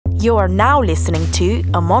You are now listening to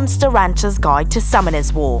A Monster Rancher's Guide to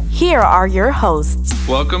Summoner's War. Here are your hosts.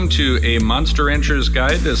 Welcome to A Monster Rancher's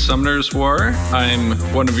Guide to Summoner's War. I'm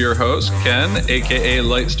one of your hosts, Ken, aka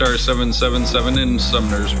Lightstar777 in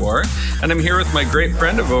Summoner's War, and I'm here with my great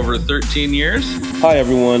friend of over 13 years. Hi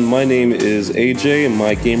everyone, my name is AJ and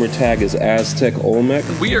my gamer tag is Aztec Olmec.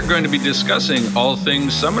 We are going to be discussing all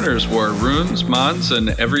things Summoner's War, runes, mods, and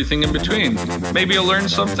everything in between. Maybe you'll learn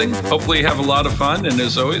something, hopefully have a lot of fun, and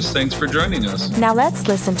as always, thanks for joining us. Now let's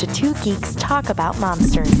listen to two geeks talk about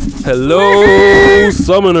monsters. Hello,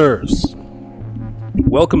 summoners!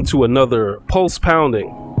 Welcome to another pulse pounding,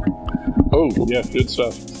 Oh, yeah, good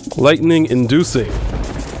stuff. lightning inducing,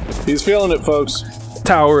 He's feeling it, folks.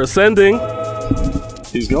 tower ascending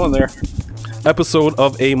He's going there. episode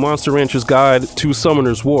of A Monster Rancher's Guide to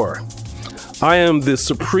Summoner's War. I am the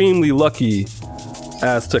supremely lucky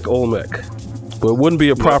Aztec Olmec, but it wouldn't be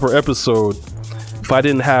a proper episode if I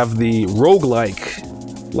didn't have the roguelike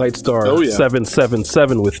Lightstar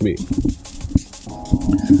 777 with me.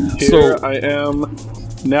 Here I am,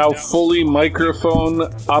 now fully microphone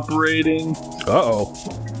operating. Uh-oh.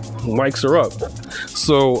 Mics are up.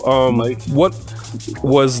 So, Mic. what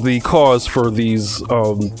was the cause for these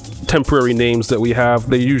temporary names that we have?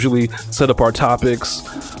 They usually set up our topics.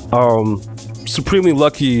 Supremely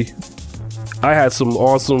lucky, I had some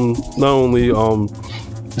awesome, not only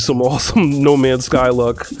some awesome No Man's Sky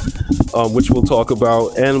luck, which we'll talk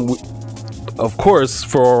about, and of course,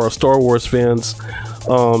 for our Star Wars fans,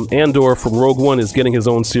 Andor from Rogue One is getting his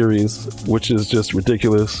own series, which is just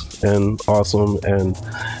ridiculous and awesome, and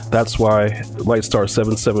that's why Lightstar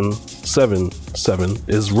 7777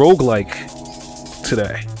 is roguelike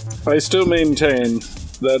today. I still maintain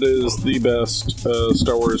that is the best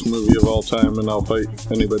Star Wars movie of all time, and I'll fight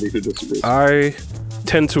anybody who disagrees. I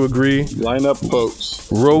tend to agree. Line up, folks.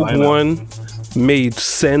 Rogue Line up. One made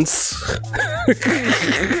sense. And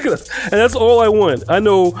that's all I want. I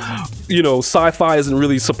know, sci-fi isn't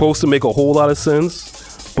really supposed to make a whole lot of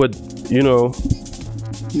sense, but, You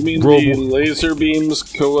mean Rogue the One. laser beams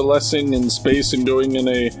coalescing in space and going in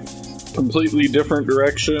a completely different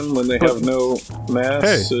direction when they have no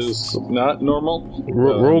mass is not normal?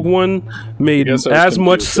 Rogue One made I guess I was as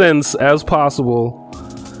much confused. sense as possible,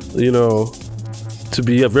 to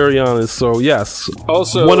be very honest. So, yes,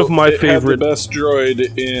 Also, one of my it had favorite... the best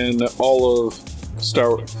droid in all of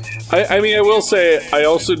Star Wars. I mean, I will say, I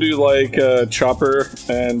also do like Chopper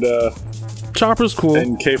and Chopper's cool.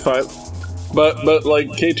 K5, but like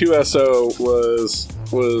K2SO was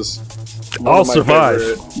one I'll of my survive.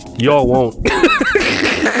 favorite. Y'all won't.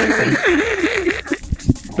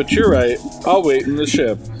 But you're right. I'll wait in the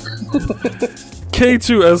ship.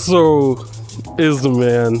 K2SO is the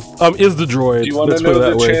man. Is the droid. Do you want to Let's put know it the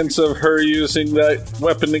that way. chance of her using that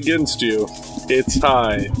weapon against you? It's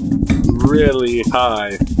high, really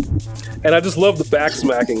high. And I just love the back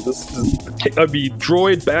smacking. I'd be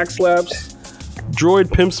droid backslaps,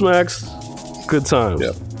 droid pimp smacks. Good times.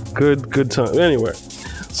 Yep. Good time. Anyway,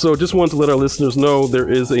 so just wanted to let our listeners know there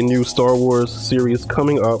is a new Star Wars series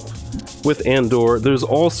coming up with Andor. There's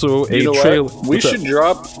also a You know trailer. what? We What's should up?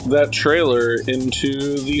 drop that trailer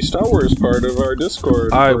into the Star Wars part of our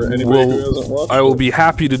Discord I for anybody who hasn't watched I will it. be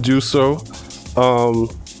happy to do so.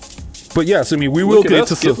 But yes, I mean we will Look at get us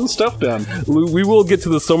to some. getting stuff done. We will get to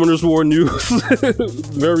the Summoner's War news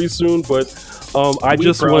very soon, but I We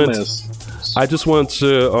just promise. want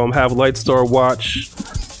to have Lightstar watch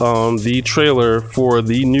the trailer for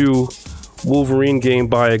the new Wolverine game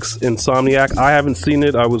by Insomniac. I haven't seen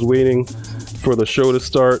it. I was waiting for the show to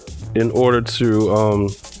start in order to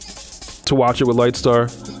watch it with Lightstar,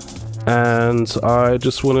 and I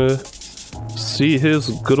just want to see his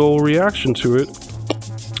good old reaction to it.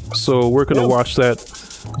 So we're gonna watch that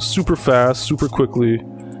super fast, super quickly,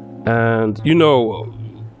 and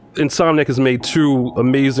Insomniac has made two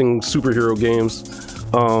amazing superhero games,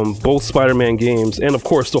 both Spider-Man games, and of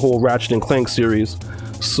course the whole Ratchet and Clank series.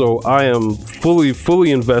 So I am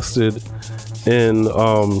fully invested in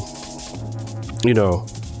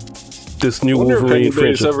this new I wonder if Wolverine anybody's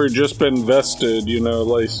franchise. ever just been vested,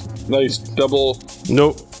 nice double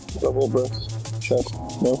Nope, breast chest.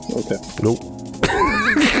 No? Okay. nope.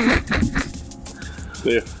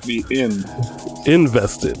 They have to be in.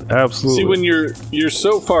 Invested, absolutely. See, when you're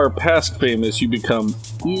so far past famous, you become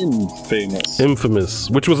infamous. Infamous,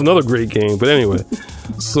 which was another great game, but anyway.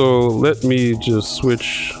 So let me just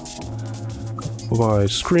switch my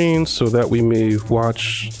screen so that we may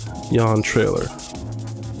watch yon trailer.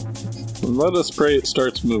 And let us pray it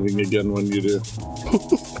starts moving again when you do.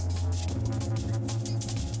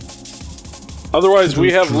 Otherwise,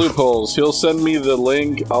 we have loopholes. He'll send me the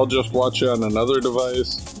link. I'll just watch it on another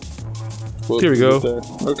device. Here we go.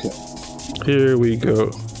 Okay. Here we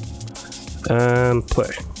go. And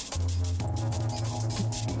play.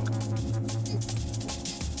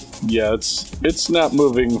 Yeah, it's not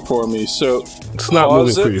moving for me. So it's not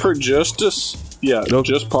pause moving it for for just a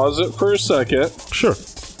just pause it for a second. Sure.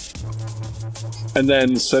 And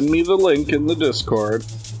then send me the link in the Discord.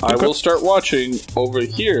 I will start watching over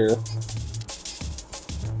here.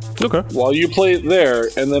 Okay. While you play it there,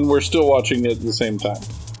 and then we're still watching it at the same time.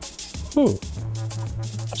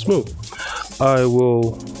 Smooth. I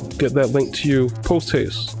will get that link to you post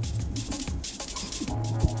haste.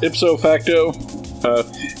 Ipso facto.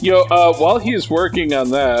 While he's working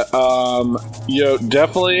on that,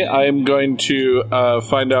 definitely I'm going to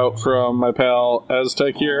find out from my pal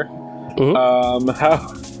Aztec here,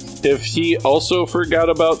 if he also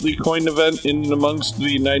forgot about the coin event in amongst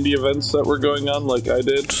the 90 events that were going on, like I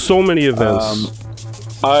did. So many events.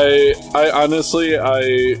 I honestly,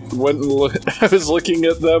 I went and I was looking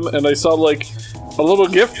at them, and I saw like a little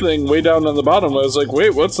gift thing way down on the bottom. I was like,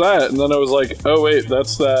 wait, what's that? And then I was like, oh wait,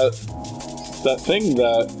 that's that thing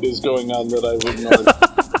that is going on that I've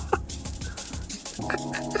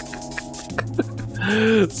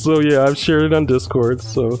ignored. So yeah, I've shared it on Discord,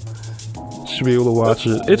 so should be able to watch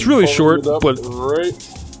it. It's really short, but right.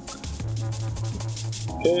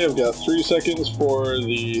 Okay, I've got 3 seconds for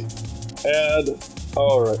the ad.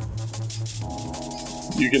 All right,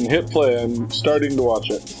 you can hit play. I'm starting to watch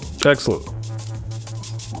it. Excellent.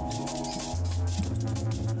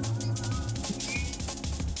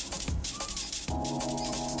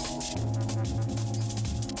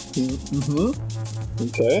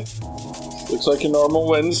 Okay. Looks like a normal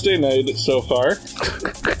Wednesday night so far.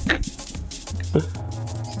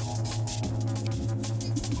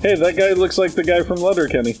 Hey, that guy looks like the guy from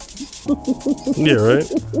Letterkenny. Yeah, right?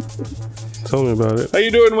 Tell me about it. How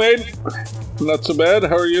you doing, Wade? Not so bad.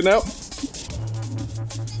 How are you now?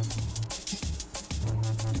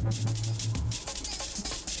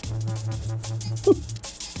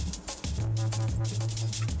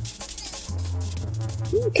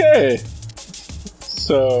 Okay.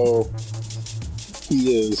 So,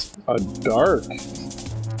 he is a dark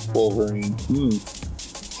Wolverine.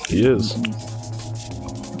 He is.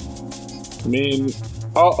 I mean,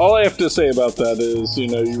 all I have to say about that is, you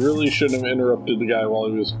really shouldn't have interrupted the guy while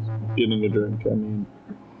he was getting a drink. I mean,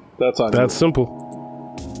 that's on That's you. simple.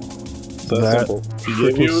 That's simple. He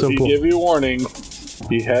gave you a warning.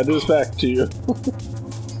 He had his back to you.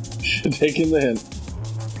 Should have taken the hint.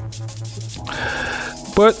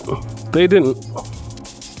 But they didn't.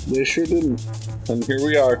 They sure didn't. And here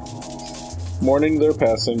we are. Mourning their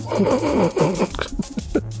passing.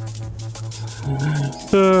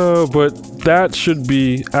 But that should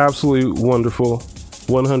be absolutely wonderful.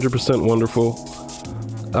 100% wonderful.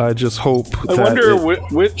 I just hope I wonder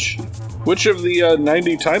which of the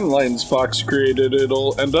 90 timelines Fox created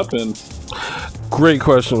it'll end up in. Great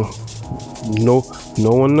question. No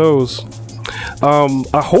one knows.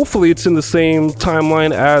 Hopefully it's in the same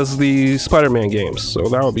timeline as the Spider-Man games, so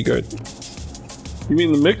that would be good. You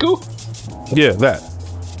mean the Miku? Yeah, that.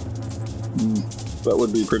 That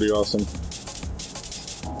would be pretty awesome.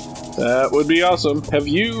 That would be awesome. Have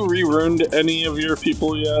you re-ruined any of your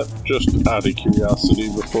people yet? Just out of curiosity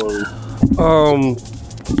before we...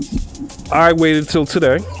 I waited till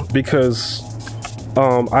today because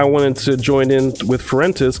I wanted to join in with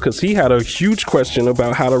Fuentes because he had a huge question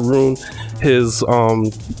about how to ruin his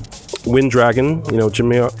Wind Dragon,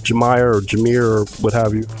 Jameer or what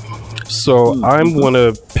have you. So I'm going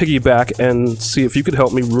to piggyback and see if you could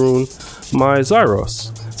help me ruin my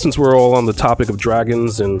Zyros, since we're all on the topic of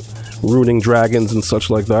dragons and ruining dragons and such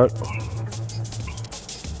like that.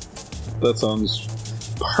 That sounds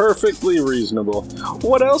perfectly reasonable.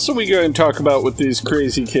 What else are we going to talk about with these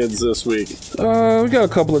crazy kids this week? We got a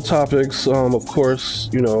couple of topics. Of course,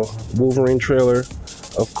 Wolverine trailer.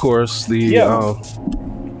 Of course, so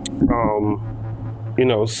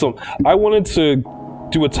I wanted to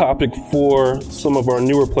do a topic for some of our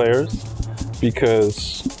newer players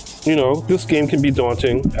because, this game can be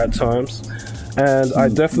daunting at times. And I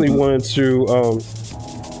definitely wanted to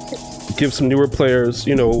give some newer players,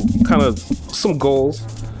 kind of some goals.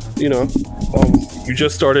 You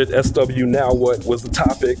just started SW, now what was the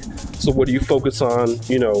topic? So what do you focus on,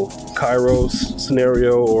 Kairos,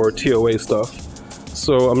 scenario, or TOA stuff?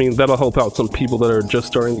 So, I mean, that'll help out some people that are just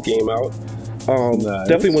starting the game out. Nice.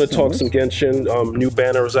 Definitely want to talk some Genshin. New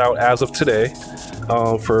banner is out as of today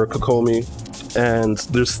for Kokomi. And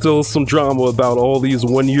there's still some drama about all these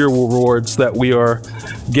one-year rewards that we are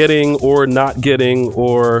getting or not getting,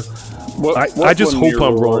 or I just hope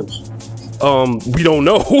I'm wrong. We don't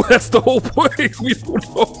know. That's the whole point. We don't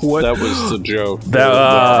know what. That was the joke.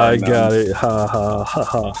 I got it. Ha ha ha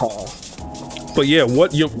ha ha. But yeah,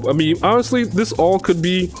 I mean, honestly, this all could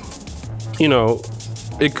be,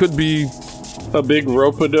 it could be a big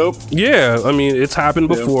rope-a-dope. Yeah, I mean, it's happened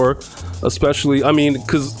before, especially. I mean,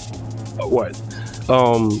 because what?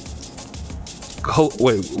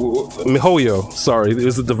 MiHoYo, sorry,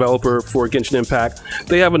 is the developer for Genshin Impact.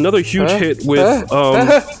 They have another huge hit with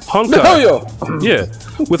Honkai. MiHoYo! Yeah,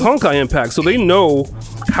 with Honkai Impact. So they know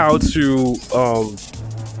how to,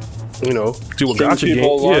 do a gacha game.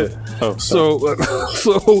 Yeah. Oh,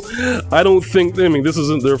 so I don't think. I mean, this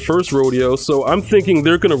isn't their first rodeo. So I'm thinking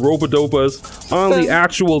they're gonna rope-a-dope us on the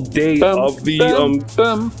actual day of the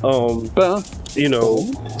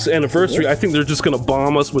anniversary. I think they're just gonna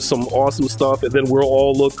bomb us with some awesome stuff, and then we'll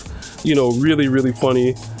all look, really, really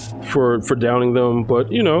funny for downing them. But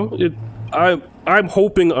I'm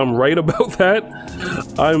hoping I'm right about that.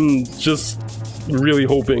 I'm just really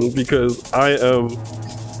hoping, because I am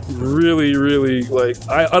really, really,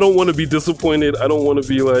 I don't want to be disappointed. I don't want to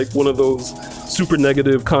be like one of those super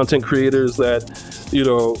negative content creators that,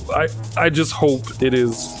 I just hope it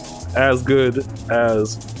is as good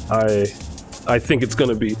as I think it's going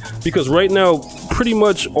to be. Because right now, pretty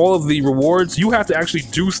much all of the rewards, you have to actually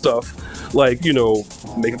do stuff like,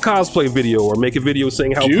 make a cosplay video or make a video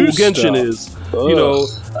saying how cool Genshin is,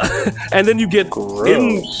 and then you get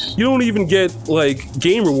you don't even get like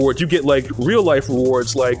game rewards, you get like real life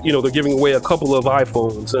rewards, like, they're giving away a couple of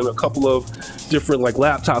iPhones and a couple of different like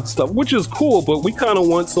laptop stuff, which is cool, but we kind of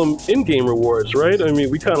want some in-game rewards, right? I mean,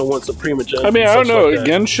 we kind of want some Primogen. I mean, I don't know, like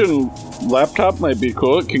Genshin laptop might be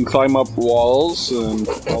cool. It can climb up walls and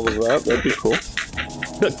all of that. That'd be cool.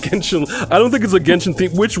 Genshin, I don't think it's a Genshin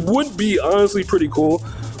theme, which would be honestly pretty cool,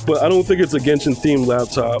 but I don't think it's a Genshin themed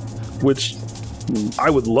laptop, which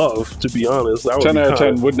I would love, to be honest. That would 10 out of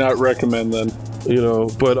 10 would not recommend then.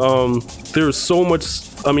 But there's so much.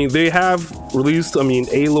 I mean, they have released,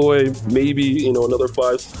 Aloy, maybe, another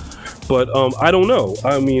 5, but I don't know.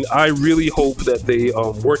 I mean, I really hope that they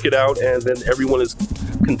work it out and then everyone is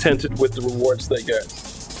contented with the rewards they get.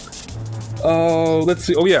 Let's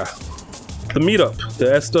see. Oh yeah, the meetup,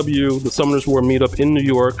 the SW, the Summoners War meetup in New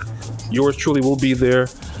York. Yours truly will be there.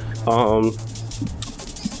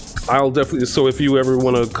 I'll definitely. So if you ever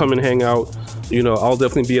want to come and hang out, I'll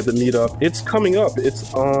definitely be at the meetup. It's coming up.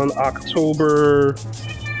 It's on October.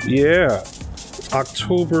 Yeah,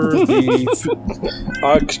 October the.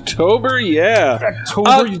 October, yeah.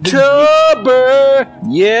 October,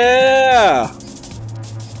 yeah.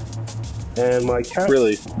 And my cat.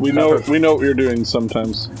 Really, we know what you're doing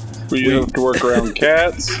sometimes. You have to work around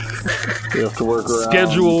cats. You have to work around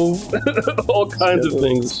schedule, all kinds of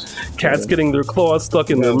things. Cats getting their claws stuck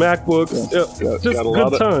in their MacBooks. Just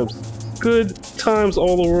good times. Good times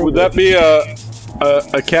all over. Would that be a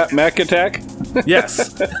cat Mac attack?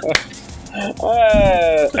 Yes.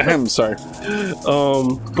 I'm sorry.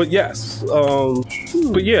 But yes.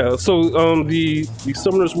 But yeah. So the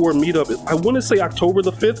Summoners War meetup. I want to say October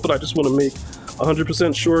the 5th, but I just want to make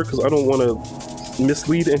 100% sure because I don't want to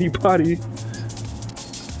mislead anybody.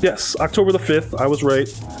 Yes, October the 5th, I was right.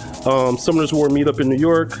 Summoners War meetup in New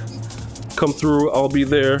York. Come through, I'll be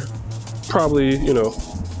there. Probably,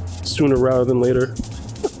 sooner rather than later.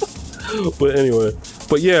 But anyway.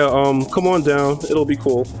 But yeah, come on down. It'll be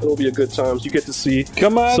cool. It'll be a good time. You get to see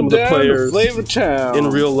some of the players in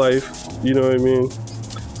real life. You know what I mean?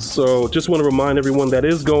 So just want to remind everyone that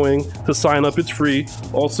is going to sign up. It's free.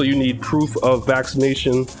 Also, you need proof of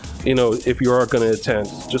vaccination, if you are going to attend.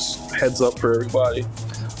 Just heads up for everybody.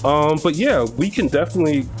 But yeah, we can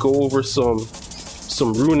definitely go over some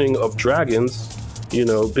ruining of dragons.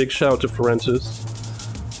 Big shout out to Forentis.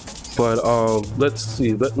 But let's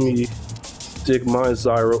see. Let me dig my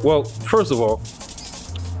Zyro. Well, first of all,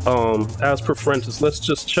 as per Forentis, let's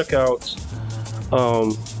just check out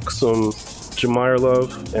some Jemire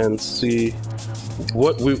Love and see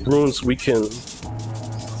what runes we can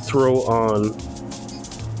throw on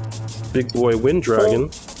Big Boy Wind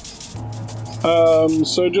Dragon.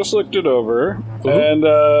 So I just looked it over, and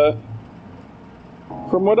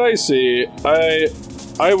from what I see,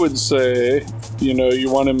 I would say,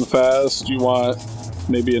 you want him fast, you want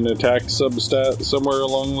maybe an attack substat somewhere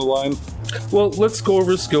along the line. Well, let's go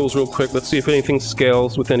over his skills real quick. Let's see if anything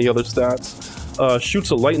scales with any other stats. Shoots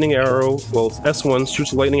a lightning arrow. Well, S1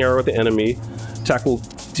 shoots a lightning arrow at the enemy. Attack will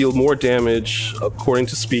deal more damage according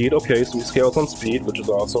to speed. Okay, so he scales on speed, which is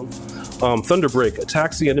awesome. Thunderbreak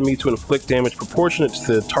attacks the enemy to inflict damage proportionate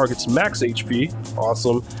to the target's max HP.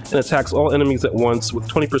 Awesome. And attacks all enemies at once with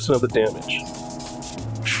 20% of the damage.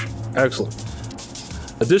 Excellent.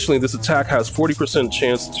 Additionally, this attack has 40%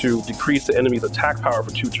 chance to decrease the enemy's attack power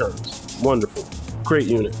for 2 turns. Wonderful. Great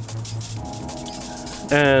unit.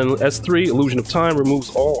 And S3, Illusion of Time,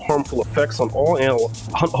 removes all harmful effects on all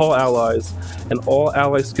allies, and all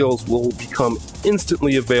ally skills will become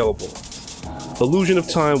instantly available. Illusion of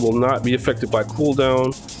Time will not be affected by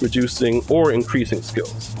cooldown, reducing or increasing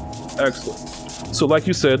skills. Excellent. So like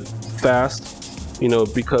you said, fast,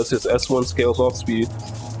 because his S1 scales off speed.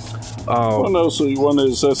 Well, no, so you want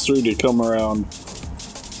his S3 to come around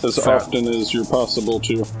as fast. often as you're possible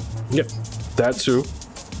to. Yep, that too.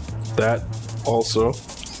 That also.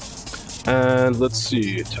 And let's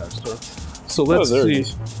see, attack star. So let's see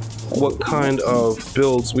what kind of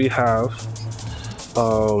builds we have.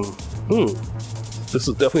 This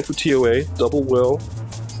is definitely for TOA, double will,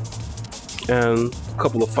 and a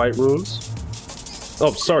couple of fight runes.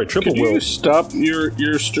 Oh, sorry, triple will. Could you stop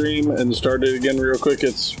your stream and start it again real quick?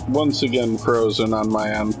 It's once again frozen on my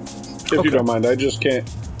end. If you don't mind, I just can't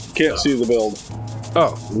see the build.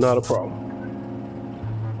 Oh, not a problem.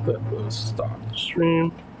 Let's stop the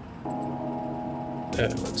stream.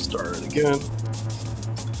 And let's start it again.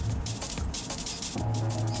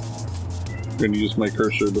 I'm going to use my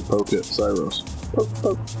cursor to poke at Zyros. Poke,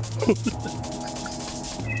 poke.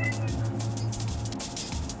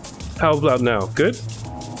 How about now? Good?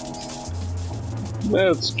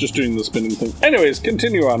 It's just doing the spinning thing. Anyways,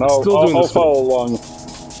 continue on. I'll follow along.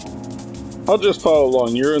 I'll just follow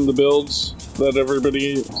along. You're in the builds that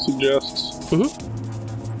everybody suggests? Mm-hmm.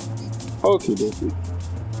 Okay, dokie.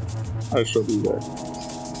 I shall be there.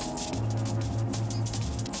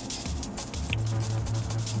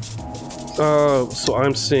 So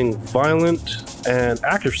I'm seeing violent and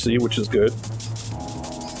accuracy, which is good.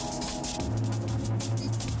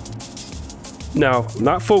 Now,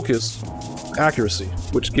 not focus, accuracy,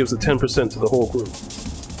 which gives a 10% to the whole group.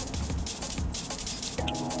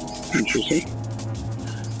 Interesting.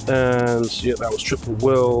 And yeah, that was triple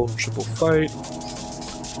will, triple fight.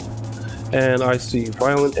 And I see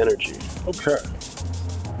violent energy. Okay.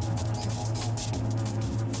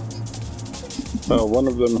 One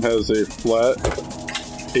of them has a flat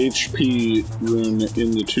HP rune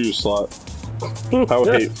in the 2 slot. How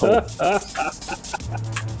hateful.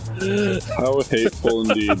 How hateful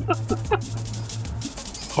indeed.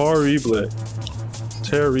 Horrible.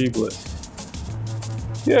 Terrible.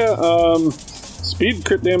 Yeah, speed,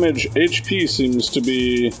 crit damage, HP seems to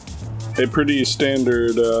be a pretty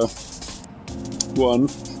standard one.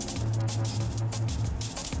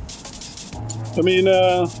 I mean,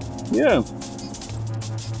 yeah.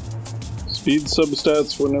 Speed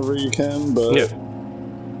substats whenever you can, but... Yeah.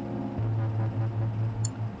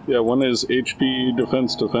 Yeah, one is HP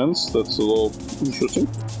defense. That's a little interesting.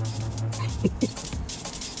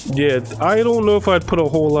 Yeah, I don't know if I'd put a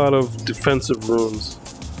whole lot of defensive runes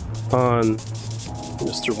on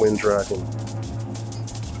Mr. Winddragon.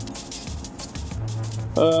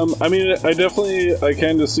 I mean, I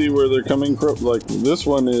kind of see where they're coming from. Like, this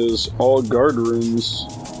one is all guard runes,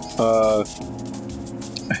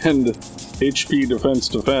 and HP defense.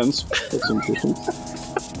 That's interesting.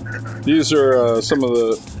 These are some of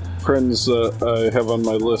the friends I have on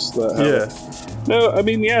my list that have. Yeah. No, I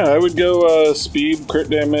mean, yeah, I would go speed, crit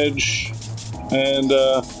damage, and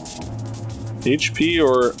HP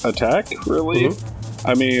or attack, really. Mm-hmm.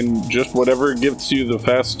 I mean, just whatever gives you the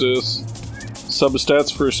fastest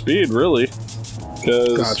substats for speed, really.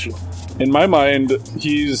 Because Gotcha. in my mind,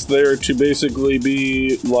 he's there to basically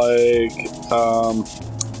be like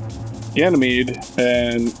Ganymede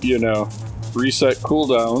and, reset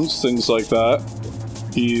cooldowns, things like that.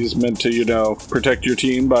 He's meant to, protect your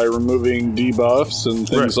team by removing debuffs and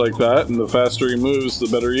things like that, and the faster he moves, the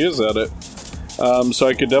better he is at it. So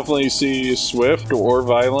I could definitely see Swift or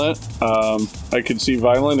Violent. I could see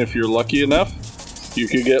Violent if you're lucky enough. You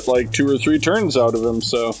could get like 2 or 3 turns out of him,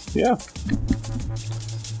 so yeah.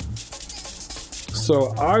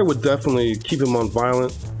 So I would definitely keep him on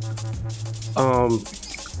Violent.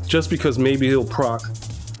 Just because maybe he'll proc,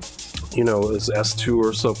 his S2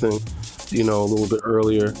 or something, a little bit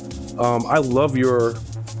earlier. I love your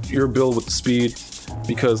build with the speed,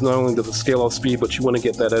 because not only does it scale off speed, but you want to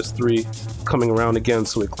get that S3 coming around again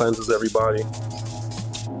so it cleanses everybody.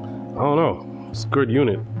 I don't know. It's a good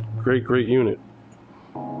unit. Great unit.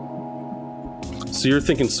 So you're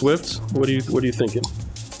thinking Swift? What are you thinking?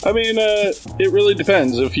 I mean, it really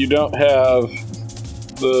depends. If you don't have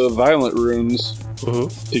the Violent runes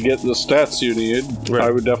to get the stats you need,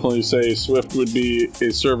 I would definitely say Swift would be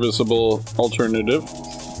a serviceable alternative.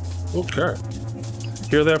 Okay.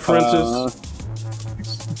 Hear that, Francis?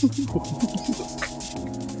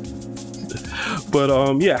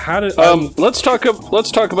 But yeah, how did let's talk about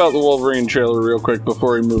the Wolverine trailer real quick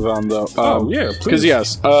before we move on, though. yeah, please. Because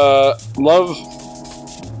yes, love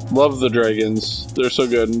the dragons. They're so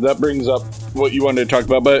good. And that brings up what you wanted to talk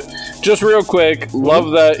about. But just real quick,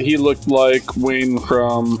 love that he looked like Wayne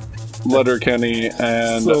from Letterkenny,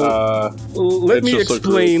 and let me explain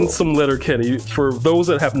really cool. some Letterkenny for those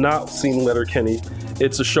that have not seen Letterkenny.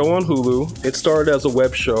 It's a show on Hulu. It started as a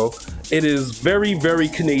web show. It is very, very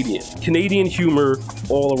Canadian humor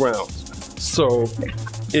all around. So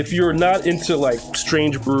if you're not into like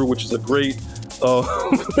Strange Brew, which is a great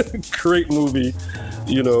great movie,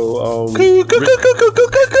 you know, you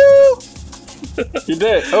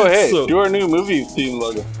did. Oh, hey, do our new movie theme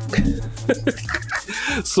logo.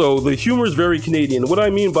 So the humor is very Canadian. What I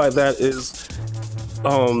mean by that is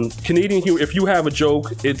Canadian humor. If you have a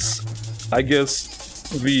joke, it's, I guess,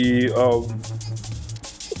 the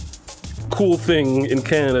cool thing in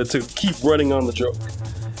Canada to keep running on the joke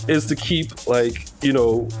is to keep, like, you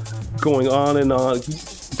know, going on and on.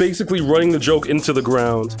 Basically running the joke into the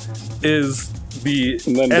ground is the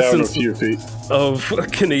and then essence down a few feet of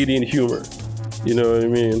Canadian humor. You know what I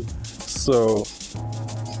mean? So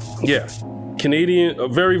yeah, Canadian, a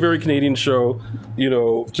very, very Canadian show. You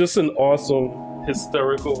know, just an awesome,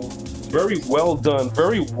 hysterical, very well done,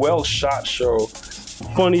 very well shot show.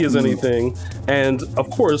 Funny as anything. And of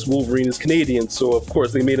course, Wolverine is Canadian, so of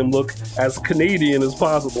course they made him look as Canadian as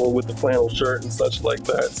possible with the flannel shirt and such like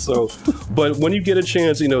that. So, but when you get a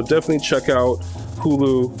chance, you know, definitely check out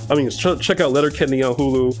Hulu. I mean, check out Letterkenny on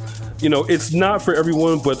Hulu. You know, it's not for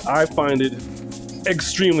everyone, but I find it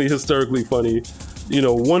extremely hysterically funny. You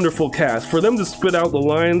know, wonderful cast. For them to spit out the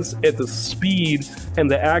lines at the speed and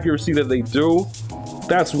the accuracy that they do,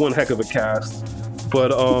 that's one heck of a cast.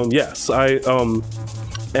 But yes,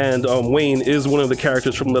 Wayne is one of the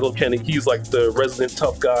characters from Letterkenny. He's like the resident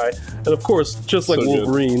tough guy, and of course, just like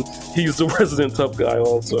Wolverine, he's the resident tough guy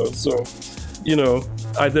also. So, you know,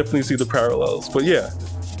 I definitely see the parallels. But yeah,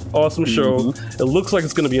 awesome show. It looks like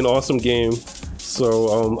it's going to be an awesome game.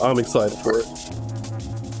 So I'm excited for it.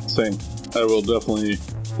 Same. I will definitely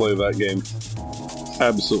play that game.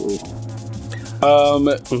 Absolutely.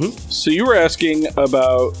 So you were asking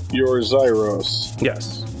about your Zyros.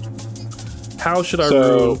 Yes. How should I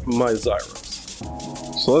ruin my Zyros?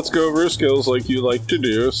 So let's go over skills like you like to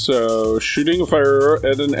do. So shooting a fire arrow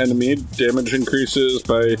at an enemy, damage increases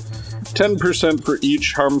by 10% for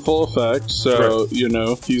each harmful effect. So, you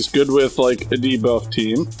know, he's good with like a debuff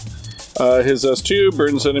team. His S2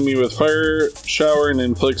 burns enemy with fire shower and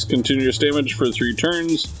inflicts continuous damage for 3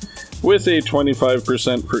 turns with a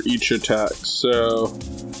 25% for each attack. So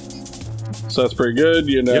that's pretty good.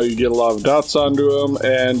 You know, you get a lot of dots onto him.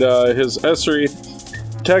 And his S3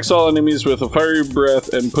 attacks all enemies with a fiery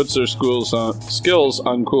breath and puts their skills on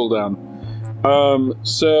cooldown.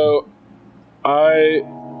 So I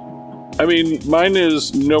mean, mine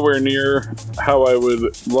is nowhere near how I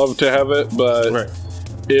would love to have it, but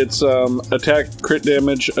it's attack crit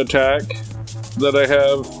damage attack that I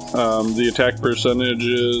have. The attack percentage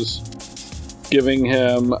is giving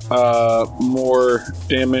him more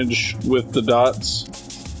damage with the dots.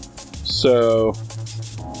 So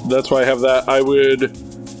that's why I have that. I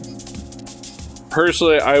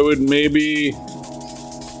would maybe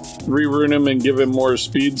re-rune him and give him more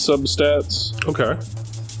speed substats. Okay.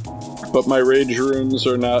 But my rage runes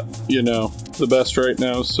are not, you know, the best right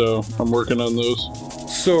now, so I'm working on those.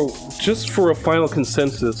 So, just for a final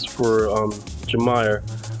consensus for Jameyer,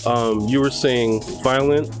 you were saying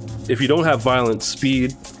violent. If you don't have violent,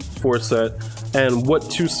 speed 4 set, and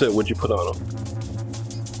what 2 set would you put on him?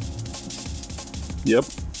 Yep.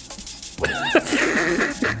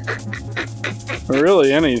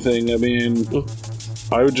 Really anything. I mean,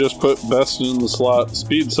 I would just put best in the slot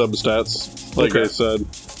speed substats, like I said,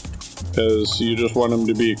 because you just want them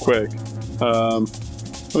to be quick. I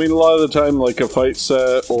mean, a lot of the time, like a fight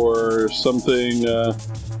set or something,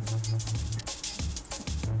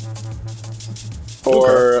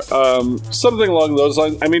 something along those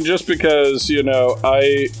lines. I mean, just because, you know,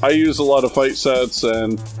 I use a lot of fight sets,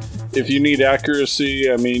 and if you need accuracy,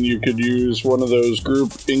 I mean, you could use one of those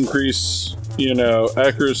group increase, you know,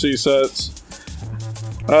 accuracy sets.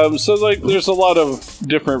 So, like, there's a lot of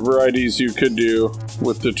different varieties you could do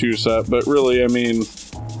with the 2 set, but really, I mean,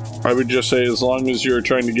 I would just say as long as you're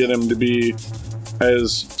trying to get him to be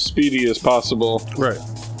as speedy as possible. Right.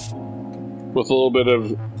 With a little bit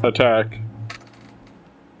of attack.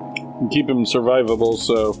 And keep him survivable,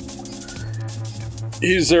 so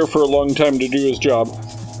he's there for a long time to do his job.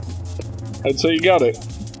 I'd say you got it.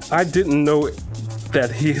 I didn't know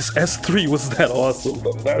that his S3 was that awesome,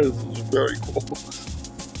 though. That is very cool.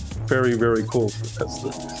 Very, very cool.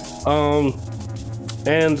 Esther.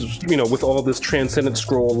 And with all this Transcendent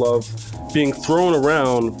Scroll love being thrown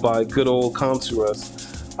around by good old Comsurus,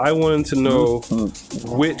 I wanted to know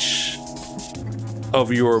which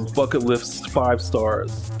of your bucket list 5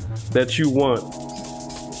 stars that you want,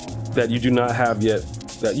 that you do not have yet,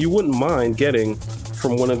 that you wouldn't mind getting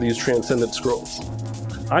from one of these Transcendent Scrolls.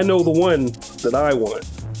 I know the one that I want,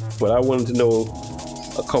 but I wanted to know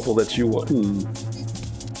a couple that you want.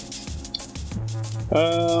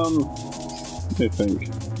 I think.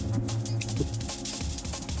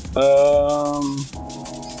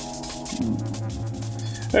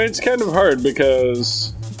 It's kind of hard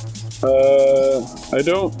because I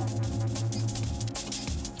don't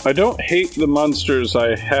hate the monsters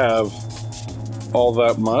I have all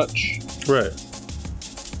that much. Right.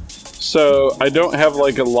 So I don't have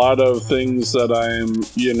like a lot of things that I'm,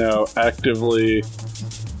 actively,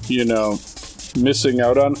 missing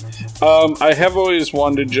out on. I have always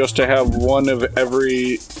wanted just to have one of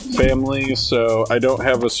every family, so I don't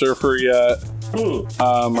have a Surfer yet.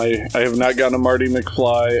 I have not gotten a Marty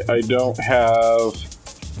McFly. I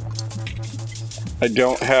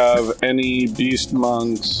don't have any Beast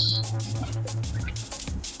Monks.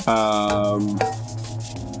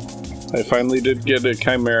 I finally did get a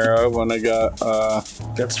Chimera when I got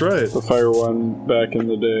That's right. the Fire one back in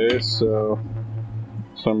the day, so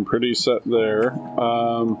I'm pretty set there.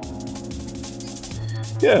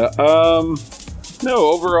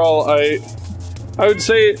 No, overall, I would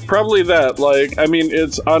say probably that. Like, I mean,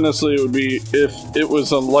 it would be, if it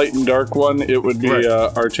was a light and dark one, it would be Right.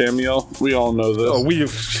 Artamiel. We all know this. Oh, we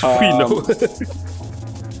know.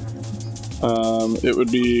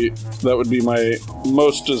 That would be my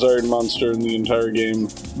most desired monster in the entire game,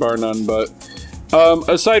 bar none. But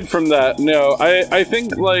aside from that, no, I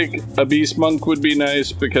think like a Beast Monk would be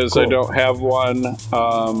nice because I Cool. don't have one.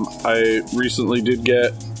 I recently did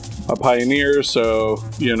get a Pioneer, so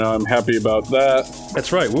I'm happy about that.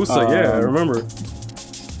 That's right. Wusa, yeah, I remember.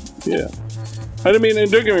 Yeah. And I mean,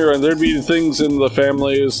 and don't get me wrong, there'd be things in the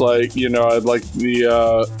families like, I'd like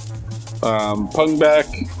the Pungback.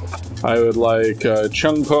 I would like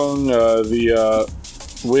Chung Pung, the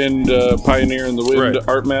Wind Pioneer and the Wind Right.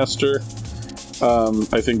 Artmaster.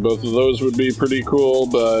 I think both of those would be pretty cool,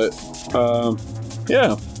 but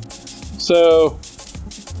yeah. So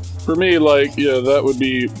for me, like, that would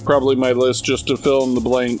be probably my list just to fill in the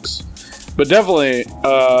blanks. But definitely,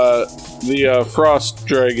 the Frost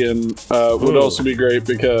Dragon would also be great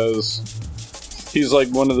because he's like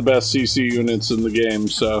one of the best CC units in the game,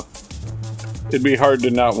 so it'd be hard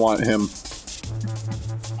to not want him.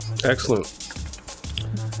 Excellent.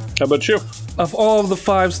 How about you? Of all of the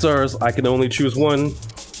 5 stars, I can only choose one.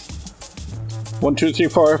 1, 2, 3,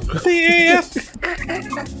 4.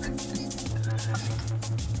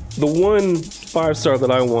 The one 5 star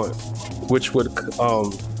that I want, which would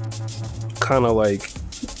kind of like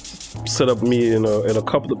set up me in a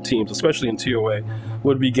couple of teams, especially in TOA,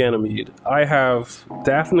 would be Ganymede. I have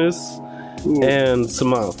Daphnis and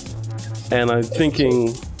Samantha, and I'm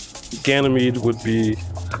thinking Ganymede would be,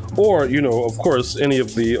 or of course, any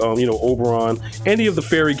of the Oberon, any of the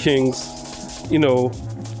Fairy Kings,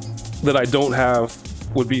 that I don't have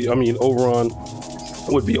would be. I mean, Oberon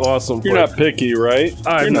would be awesome. You're not picky, right?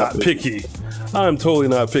 I'm You're not picky. I'm totally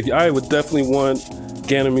not picky. I would definitely want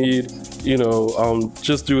Ganymede,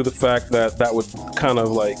 just due to the fact that that would kind of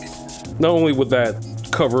like, not only would that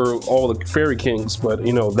cover all the Fairy Kings, but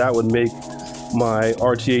that would make my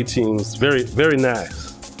RTA teams very, very nice.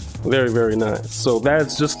 Very, very nice. So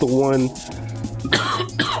that's just the one.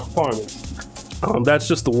 Pardon me. That's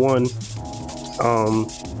just the one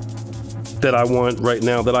that I want right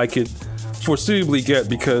now that I could foreseeably get,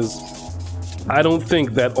 because I don't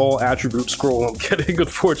think that all attribute scroll I'm getting,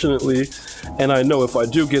 unfortunately. And I know if I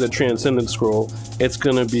do get a Transcendent Scroll, it's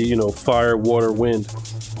gonna be fire, water, wind.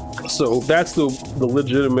 So that's the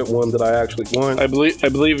legitimate one that I actually want. I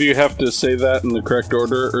believe you have to say that in the correct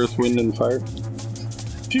order: Earth, Wind, and Fire.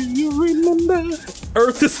 Do you remember?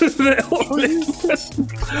 Earth is an element.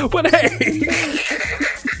 But hey,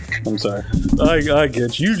 I'm sorry. I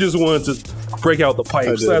get you. You just wanted to break out the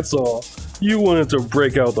pipes. did. That's all. You wanted to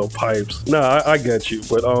break out the pipes. Nah, I get you.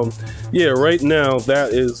 But yeah, right now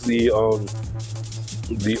that is the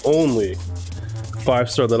only 5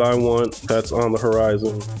 star that I want that's on the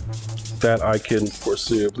horizon that I can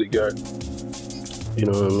foreseeably get. You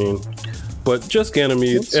know what I mean? But just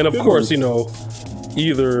Ganymede, That's and of a good course, one.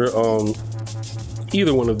 either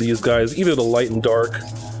one of these guys, either the light and dark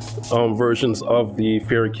versions of the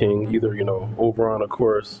Fairy King, either Oberon, of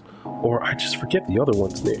course, or I just forget the other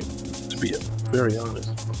one's name, to be very honest.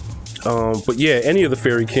 But yeah, any of the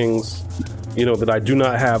Fairy Kings, that I do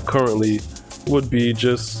not have currently would be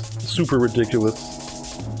just super ridiculous.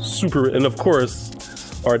 And of course,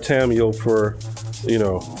 Artamiel for,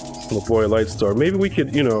 my boy Lightstar. Maybe we could,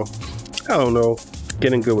 I don't know,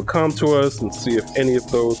 get in good with Comtois and see if any of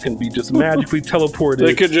those can be just magically teleported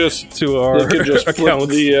They could just to our flip accounts.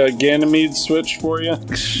 the Ganymede switch for you.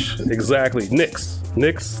 Exactly.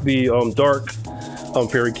 Nyx, the dark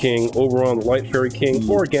Fairy King over on the Light Fairy King,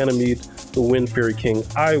 or Ganymede, the Wind Fairy King.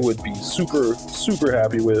 I would be super, super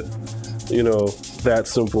happy with, that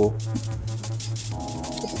simple.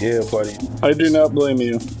 Yeah, buddy. I do not blame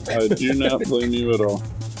you. I do not blame you at all.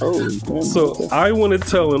 Oh, damn. So I want to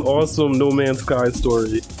tell an awesome No Man's Sky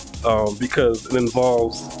story because it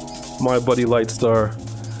involves my buddy Lightstar.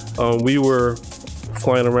 We were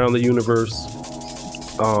flying around the universe,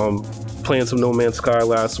 playing some No Man's Sky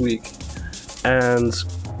last week, and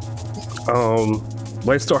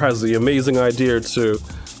Lightstar has the amazing idea to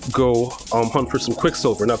go hunt for some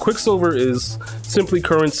Quicksilver. Now, Quicksilver is simply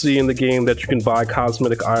currency in the game that you can buy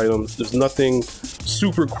cosmetic items. There's nothing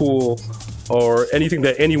super cool or anything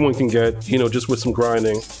that anyone can get, just with some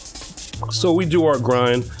grinding. So we do our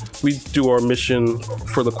grind, we do our mission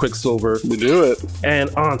for the Quicksilver. We do it. And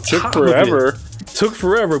on top Took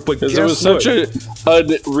forever, but guess it was such a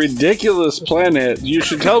ridiculous planet. You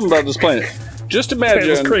should tell them about this planet. Just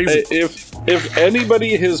imagine if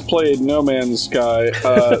anybody has played No Man's Sky,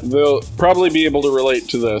 they'll probably be able to relate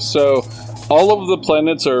to this. So all of the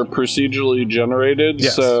planets are procedurally generated,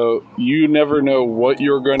 yes. So you never know what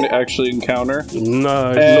you're going to actually encounter.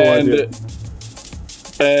 No idea.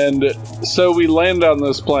 And so we land on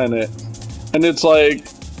this planet, and it's like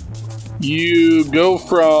you go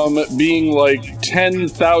from being like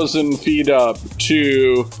 10,000 feet up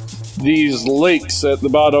to these lakes at the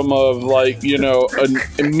bottom of an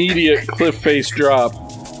immediate cliff face drop,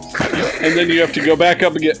 and then you have to go back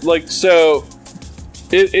up again. So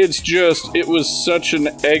it was such an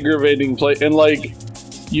aggravating play, and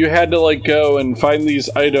you had to go and find these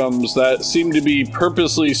items that seemed to be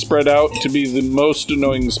purposely spread out to be the most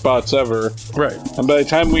annoying spots ever. Right. And by the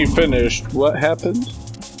time we finished, what happened?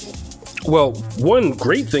 Well, one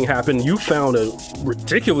great thing happened. You found a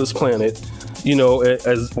ridiculous planet.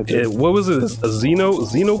 What was it? A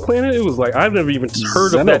Xeno planet? It was I've never even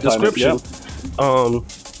heard of that description. Yeah.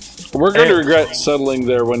 We're going to regret settling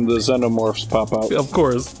there when the xenomorphs pop out. Of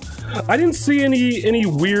course. I didn't see any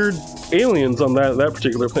weird aliens on that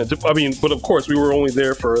particular planet. I mean, but of course, we were only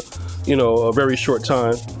there for, a very short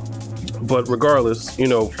time. But regardless,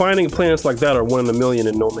 finding planets like that are 1 in a million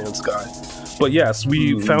in No Man's Sky. But yes,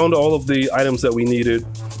 we found all of the items that we needed,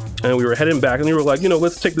 and we were heading back, and we were like,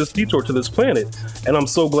 let's take this detour to this planet. And I'm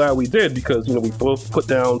so glad we did, because, we both put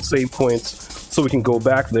down save points so we can go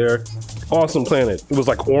back there. Awesome planet. It was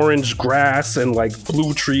orange grass and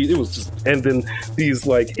blue trees. It was just, and then these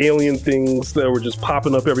alien things that were just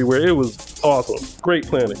popping up everywhere. It was awesome. Great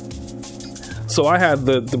planet. So I had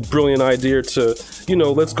the brilliant idea to,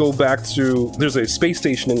 let's go back to, there's a space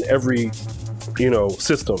station in every,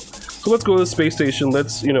 system. So let's go to the space station.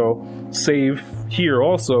 Let's, save here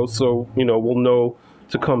also. So, we'll know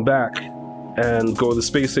to come back and go to the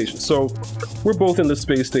space station. So we're both in the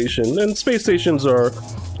space station, and space stations are,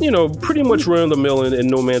 pretty much run of the mill in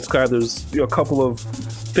No Man's Sky. There's a couple of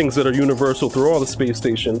things that are universal through all the space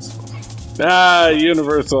stations.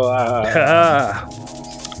 Universal.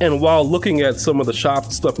 And while looking at some of the shop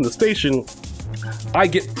stuff in the station, I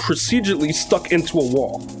get procedurally stuck into a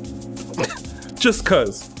wall. Just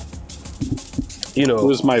cause. It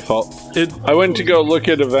was my fault. I went to go look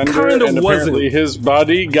at a vendor, and apparently his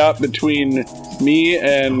body got between me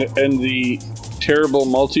and the terrible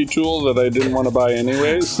multi-tool that I didn't want to buy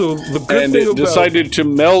anyways. So the good thing decided to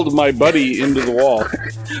meld my buddy into the wall.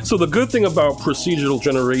 So the good thing about procedural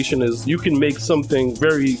generation is you can make something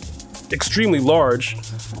very extremely large,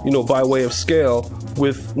 by way of scale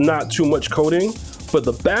with not too much coding. But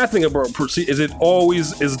the bad thing about is it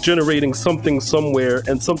always is generating something somewhere,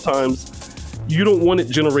 and sometimes you don't want it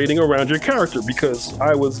generating around your character, because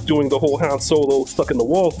I was doing the whole Han Solo stuck in the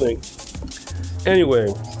wall thing. Anyway,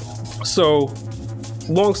 so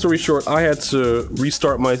long story short, I had to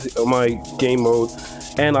restart my game mode,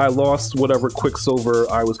 and I lost whatever Quicksilver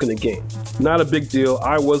I was going to gain. Not a big deal.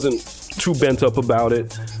 I wasn't too bent up about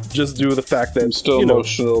it, just due to the fact that I'm still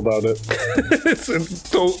emotional about it. it's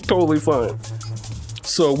totally fine.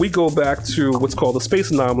 So we go back to what's called the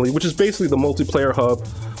Space Anomaly, which is basically the multiplayer hub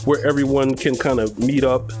where everyone can kind of meet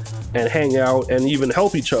up and hang out and even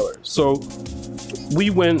help each other. So we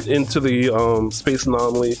went into the Space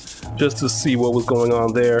Anomaly just to see what was going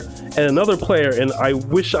on there. And another player, and I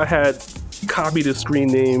wish I had copied his screen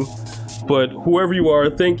name But whoever you are,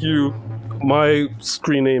 thank you. My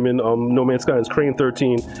screen name in No Man's Sky is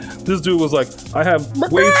Crane13. This dude was like, I have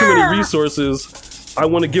way too many resources. I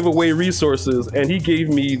want to give away resources. And he gave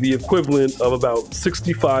me the equivalent of about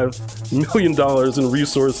 $65 million in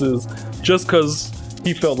resources just because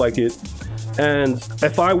he felt like it. And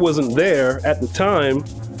if I wasn't there at the time,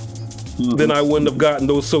 then I wouldn't have gotten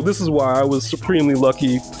those. So this is why I was supremely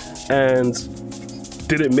lucky. And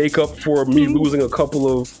did it make up for me losing a couple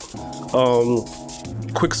of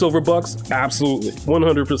Quicksilver bucks? Absolutely,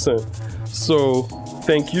 100%. So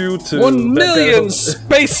thank you to 1 million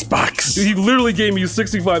space bucks. He literally gave me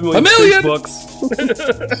 65 million space bucks.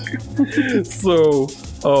 So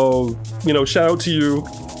shout out to you.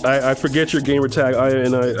 I forget your gamer tag.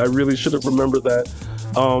 I really should have remembered that.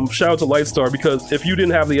 Shout out to Lightstar, because if you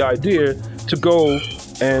didn't have the idea to go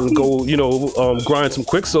grind some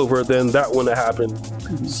Quicksilver, then that wouldn't have happened.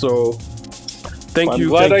 So thank you. I'm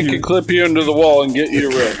glad I could clip you into the wall and get you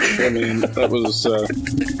rich. I mean, that was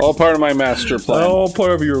all part of my master plan. All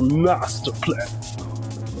part of your master plan.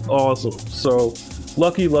 Awesome. So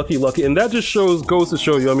lucky. And that just goes to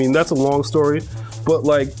show you, I mean, that's a long story, but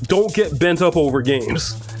like, don't get bent up over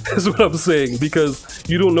games, is what I'm saying, because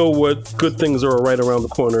you don't know what good things are right around the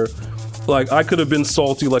corner. Like, I could have been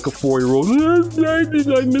salty like a 4-year-old. I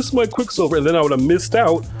missed my Quicksilver, and then I would have missed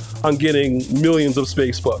out on getting millions of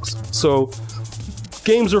space bucks. So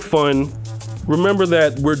games are fun. Remember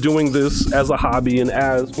that we're doing this as a hobby, and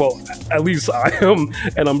at least I am,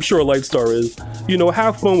 and I'm sure Lightstar is.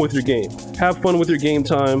 Have fun with your game. Have fun with your game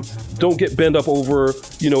time. Don't get bent up over,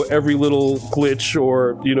 every little glitch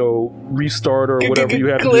or, restart or whatever you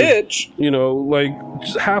have to do.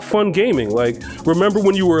 Just have fun gaming. Like, remember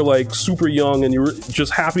when you were like super young and you were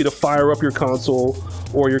just happy to fire up your console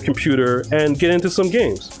or your computer and get into some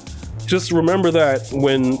games. Just remember that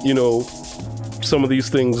when, some of these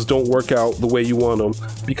things don't work out the way you want them,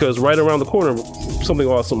 because right around the corner, something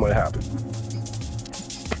awesome might happen.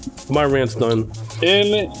 My rant's done.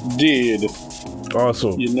 Indeed.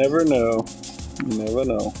 Awesome. You never know. You never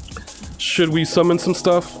know. Should we summon some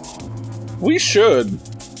stuff? We should.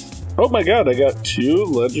 Oh my god, I got 2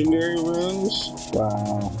 legendary runes.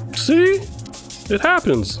 Wow. See? It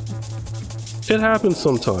happens. It happens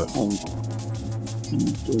sometime.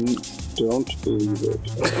 Don't believe it.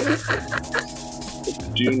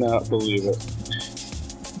 Do not believe it.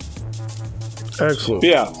 Excellent.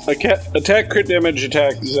 Yeah, attack, crit damage,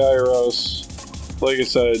 attack, Zyros. Like I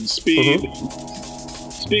said, speed,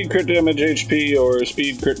 speed, crit damage, HP, or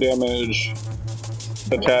speed, crit damage,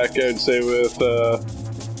 attack. I'd say with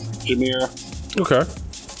Jameer. Okay.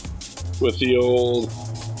 With the old.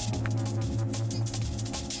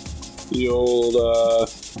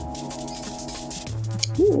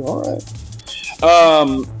 Ooh, all right.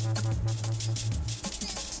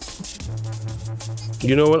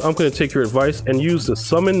 You know what? I'm going to take your advice and use the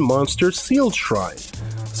Summon Monster Seal Shrine.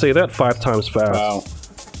 Say that 5 times fast. Wow.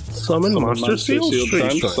 Summon Monster Seal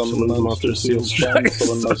Shrine. Summon Monster Seal Shrine.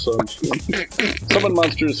 Summon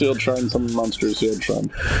Monster Seal Shrine. Summon Monster Seal Shrine.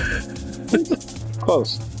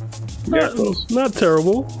 Close. Not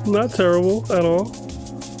terrible. Not terrible at all.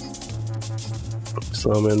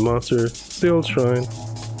 Summon Monster Seal Shrine.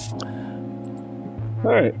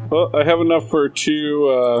 Alright. Well, I have enough for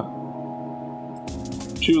 2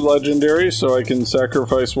 legendaries, so I can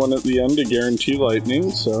sacrifice one at the end to guarantee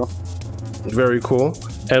lightning, so. Very cool.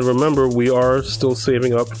 And remember, we are still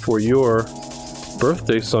saving up for your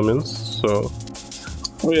birthday summons, so.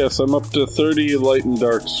 Oh yes, I'm up to 30 light and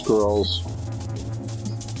dark scrolls.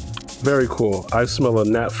 Very cool. I smell a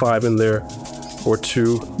Nat 5 in there, or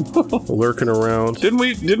 2, lurking around. Didn't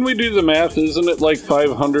we do the math? Isn't it like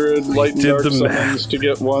 500 light and dark summons to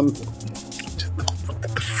get one?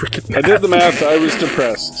 I did the math. I was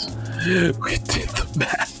depressed. We did the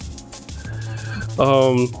math.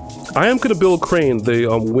 I am gonna build Crane, the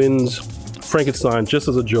wind Frankenstein, just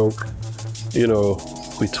as a joke. We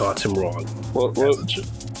taught him wrong.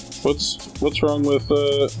 What's wrong with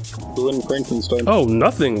the wind Frankenstein? Oh,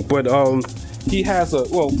 nothing. But he has a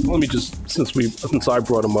let me just since I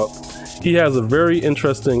brought him up, he has a very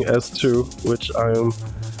interesting S2, which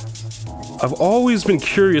I've always been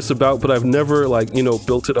curious about, but I've never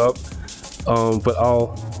built it up. But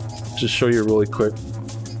I'll just show you really quick.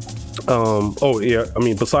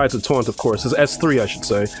 Besides the taunt, of course, his S3, I should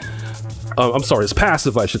say. I'm sorry, his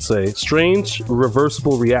passive, I should say. Strange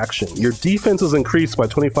reversible reaction. Your defense is increased by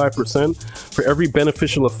 25% for every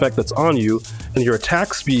beneficial effect that's on you, and your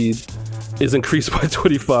attack speed is increased by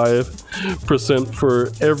 25%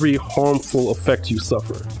 for every harmful effect you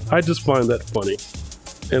suffer. I just find that funny.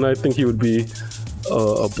 And I think he would be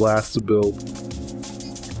a blast to build.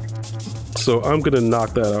 So I'm gonna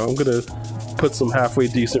knock that out. I'm gonna put some halfway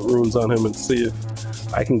decent runes on him and see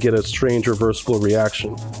if I can get a strange reversible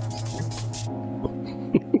reaction.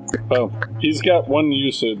 Oh, he's got one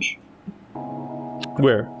usage.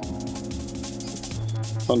 Where?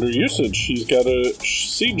 Under usage, he's got a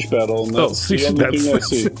siege battle, and that's the only thing I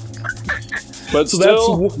see. But So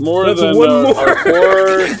still, that's more that's than one our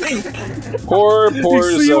poor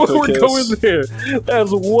You see where we're going Zephyrus. there?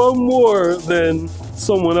 That's one more than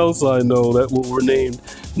someone else I know that were named.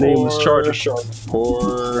 Name is Charger Shark.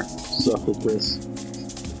 Poor Zephyrus.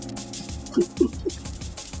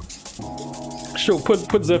 Sure,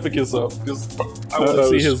 put Zephyrus up because I want to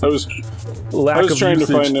see his I was lack of trying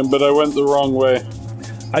usage. to find him, but I went the wrong way.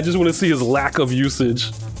 I just want to see his lack of usage.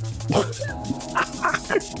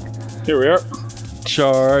 Here we are.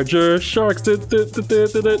 Charger Sharks,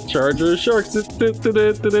 Charger Sharks,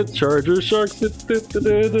 Charger Sharks,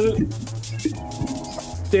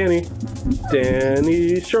 Danny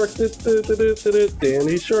Shark,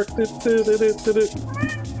 Danny Shark.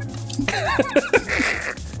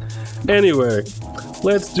 Anyway,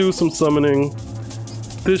 let's do some summoning.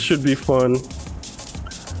 This should be fun.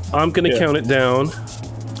 I'm gonna count it down.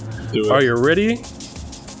 Do it. Are you ready?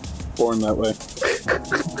 Born that way.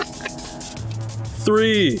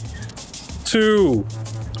 3, 2,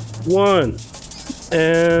 1,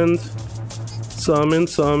 and summon.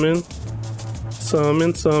 Oh,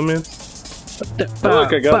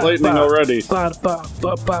 look, I got lightning already. Summon.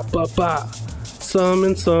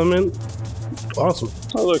 Awesome.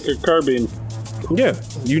 Oh, look, a carbine. Yeah,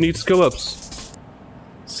 you need skill ups.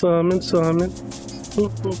 Summon.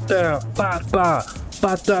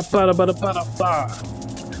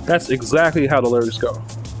 That's exactly how the lyrics go.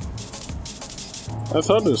 I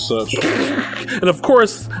thought as such. And of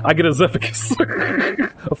course, I get a Zephyrus.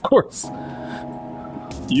 Of course.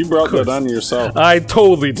 You brought that on yourself. I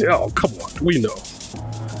totally did. Oh, come on. We know.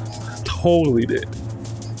 Totally did.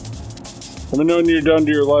 Let me know when you're down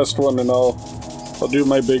to your last one, and I'll do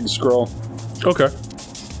my big scroll. Okay.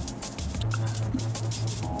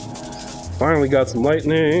 Finally got some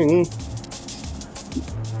lightning.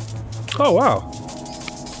 Oh, wow.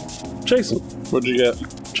 Jason. What'd you get?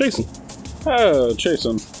 Jason. Oh,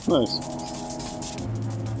 Jason. Nice.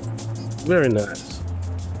 Very nice.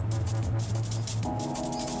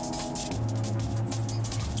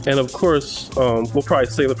 And of course, we'll probably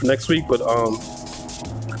save it for next week, but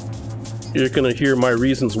you're gonna hear my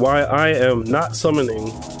reasons why I am not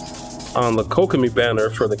summoning on the Kokomi banner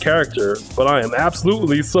for the character, but I am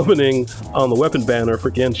absolutely summoning on the weapon banner for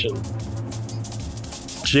Genshin.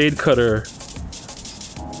 Jade Cutter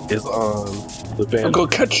is on the banner. I'll go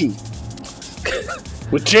cut you.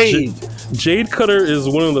 With Jade. Jade Cutter is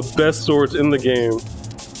one of the best swords in the game,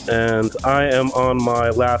 and I am on my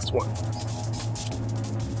last one.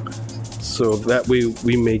 So that way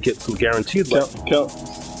we may get some guaranteed lightning. Count.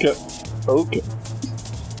 Okay.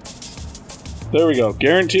 There we go.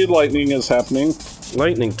 Guaranteed lightning is happening.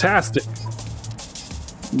 Lightning-tastic.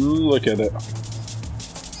 Look at it.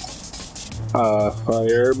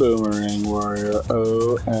 Fire Boomerang Warrior.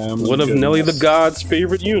 OM. One of Nelly the God's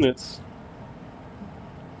favorite units.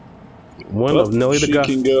 One of Nelly the God.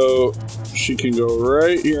 She can go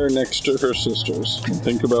right here next to her sisters and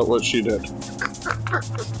think about what she did.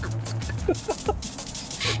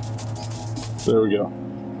 There we go.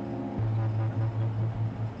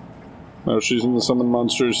 Now she's in the Summon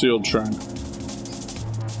Monster Sealed Shrine.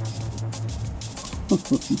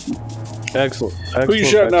 Excellent. Who you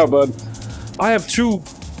shouting out, bud? I have two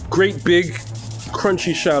great big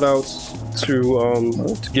crunchy shout outs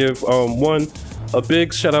to give. One, a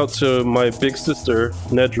big shout out to my big sister,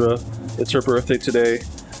 Nedra. It's her birthday today.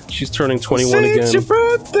 She's turning 21 again. It's your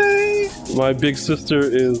birthday! My big sister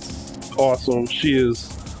is awesome. She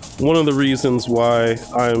is one of the reasons why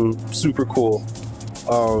I'm super cool.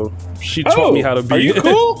 She taught me how to be. Are you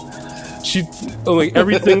cool? She like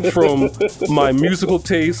everything from my musical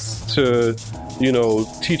taste to, you know,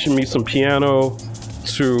 teaching me some piano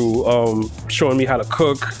to showing me how to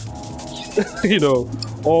cook. You know,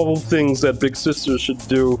 all things that big sisters should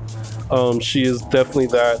do. She is definitely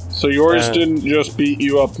that. So yours didn't just beat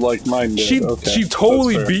you up like mine did. She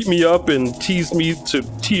totally beat me up and teased me to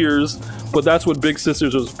tears, but that's what big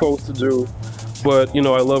sisters are supposed to do. But, you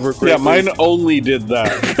know, I love her greatly. Yeah, mine only did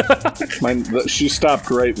that. She stopped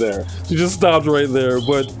right there. She just stopped right there.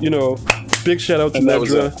 But, you know, big shout out to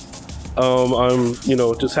Nedra. I'm, you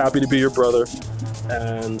know, just happy to be your brother.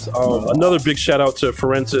 And another big shout out to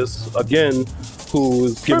Forensis, again, who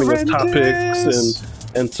is giving us topics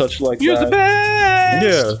and such like You're that. the best!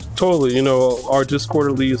 Yeah, totally. You know, our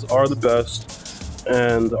Discord leads are the best.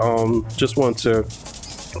 And just want to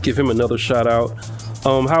give him another shout out.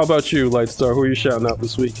 How about you, Lightstar? Who are you shouting out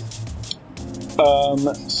this week?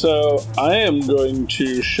 So I am going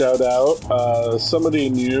to shout out somebody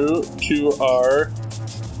new to our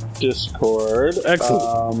Discord.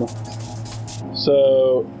 Excellent.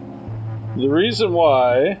 So the reason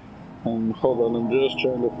why, hold on, I'm just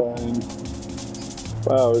trying to find.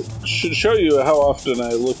 Wow, it should show you how often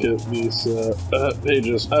I look at these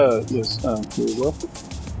pages. Yes, here we go.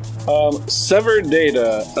 Severed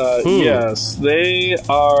Data. Yes, they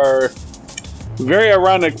are very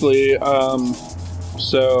ironically.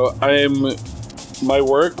 So my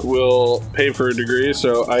work will pay for a degree,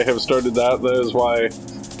 so I have started that. That is why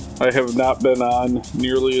I have not been on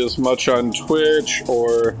nearly as much on Twitch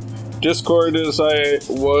or Discord as I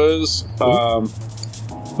was.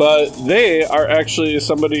 But they are actually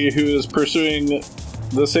somebody who is pursuing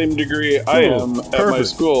the same degree I am at my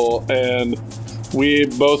school, and we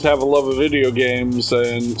both have a love of video games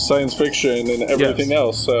and science fiction and everything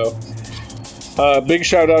else. So big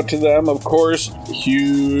shout out to them, of course.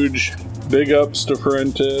 Huge big ups to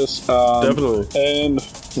Ferrentis. Definitely. And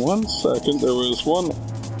 1 second, there was one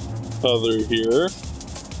other here.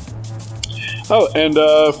 Oh, and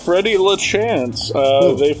Freddie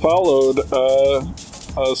LaChance. They followed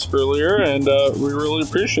us earlier, and we really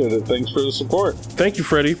appreciate it. Thanks for the support. Thank you,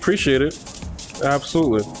 Freddie. Appreciate it.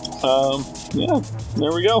 Absolutely. Yeah,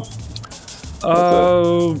 there we go.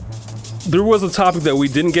 There was a topic that we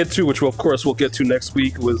didn't get to, which of course we'll get to next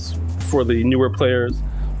week, was for the newer players,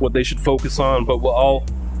 what they should focus on. But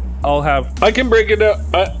I'll have. I can break it up.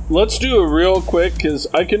 Let's do a real quick, because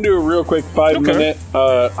I can do a real quick 5-minute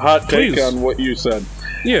hot take on what you said.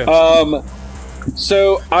 Yeah.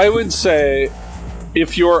 So I would say,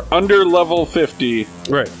 if you're under level 50,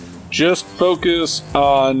 Right. just focus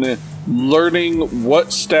on learning what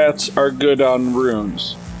stats are good on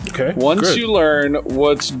runes. Okay. Once good. you learn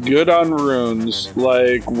what's good on runes,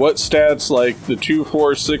 like what stats, like the 2,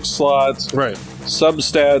 4, 6 slots, Right.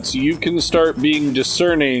 substats, you can start being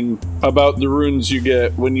discerning about the runes you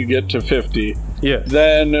get when you get to 50. Yeah.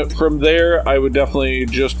 Then from there, I would definitely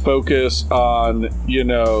just focus on,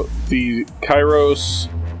 the Kairos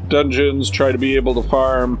dungeons, try to be able to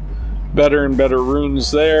farm better and better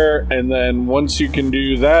runes there, and then once you can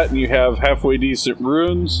do that and you have halfway decent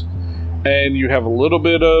runes, and you have a little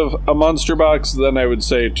bit of a monster box, then I would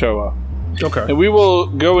say Toa. Okay. And we will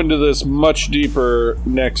go into this much deeper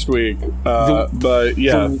next week. But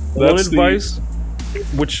yeah, one advice,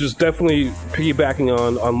 which is definitely piggybacking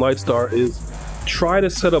on Lightstar, is try to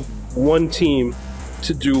set up one team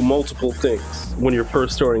to do multiple things when you're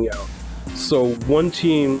first starting out. So one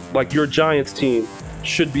team, like your Giants team,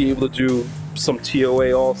 should be able to do some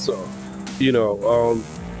TOA also.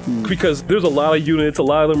 Because there's a lot of units, a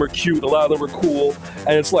lot of them are cute, a lot of them are cool,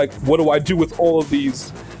 and it's like, what do I do with all of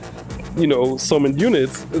these, summoned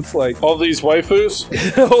units? It's like all these waifus.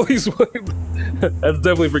 all these that's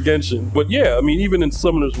definitely for Genshin. But yeah, I mean, even in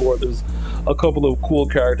Summoner's War, there's a couple of cool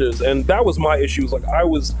characters, and that was my issue. Like, I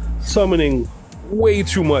was summoning way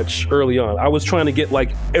too much early on. I was trying to get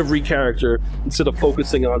like every character instead of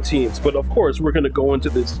focusing on teams. But of course, we're going to go into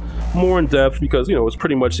this more in depth because it's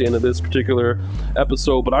pretty much the end of this particular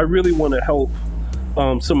episode. But I really want to help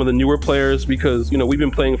some of the newer players because we've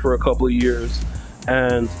been playing for a couple of years,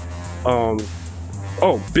 and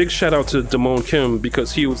big shout out to Damone Kim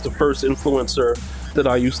because he was the first influencer that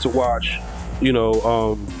I used to watch.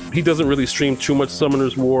 He doesn't really stream too much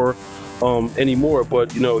Summoner's War anymore,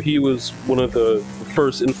 but he was one of the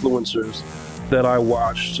first influencers that I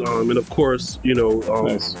watched, and of course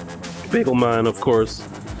Nice. Bagelman, of course,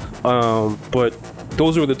 but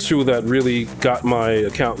those are the two that really got my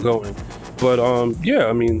account going. But yeah,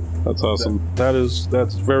 I mean, That's awesome. that's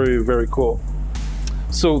very, very cool.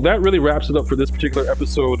 So that really wraps it up for this particular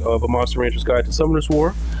episode of A Monster Rancher's Guide to Summoner's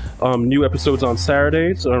War. New episodes on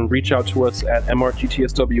Saturdays. Reach out to us at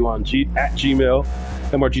mrgtsw at Gmail,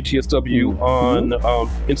 mrgtsw on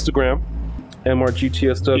Instagram,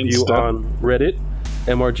 mrgtsw Insta. on Reddit,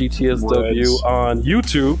 mrgtsw Reds. on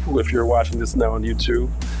YouTube, if you're watching this now on YouTube,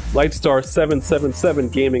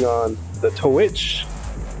 Lightstar777 Gaming on the Twitch,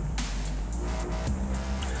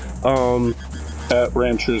 At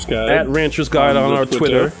Rancher's Guide. at Rancher's Guide On on the our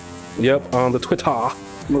Twitter. Twitter. Yep, on the Twitter. Of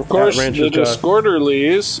course, the Rancher's Guide.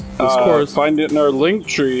 Discorderlies. course. Find it in our link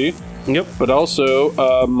tree, Yep, but also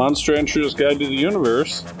Monster Rancher's Guide to the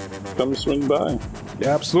Universe. Come swing by.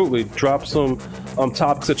 absolutely. Drop some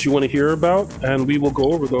topics that you want to hear about, and we will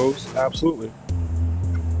go over those. Absolutely.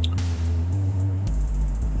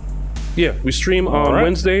 Yeah, we stream on All right.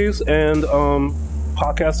 Wednesdays and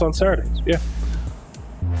podcasts on Saturdays. Yeah,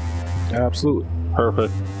 absolutely.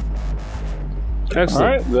 Perfect. Excellent.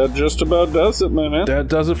 All right, that just about does it, my man. That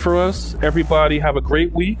does it for us. Everybody have a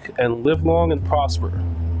great week and live long and prosper.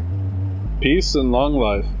 Peace and long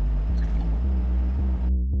life.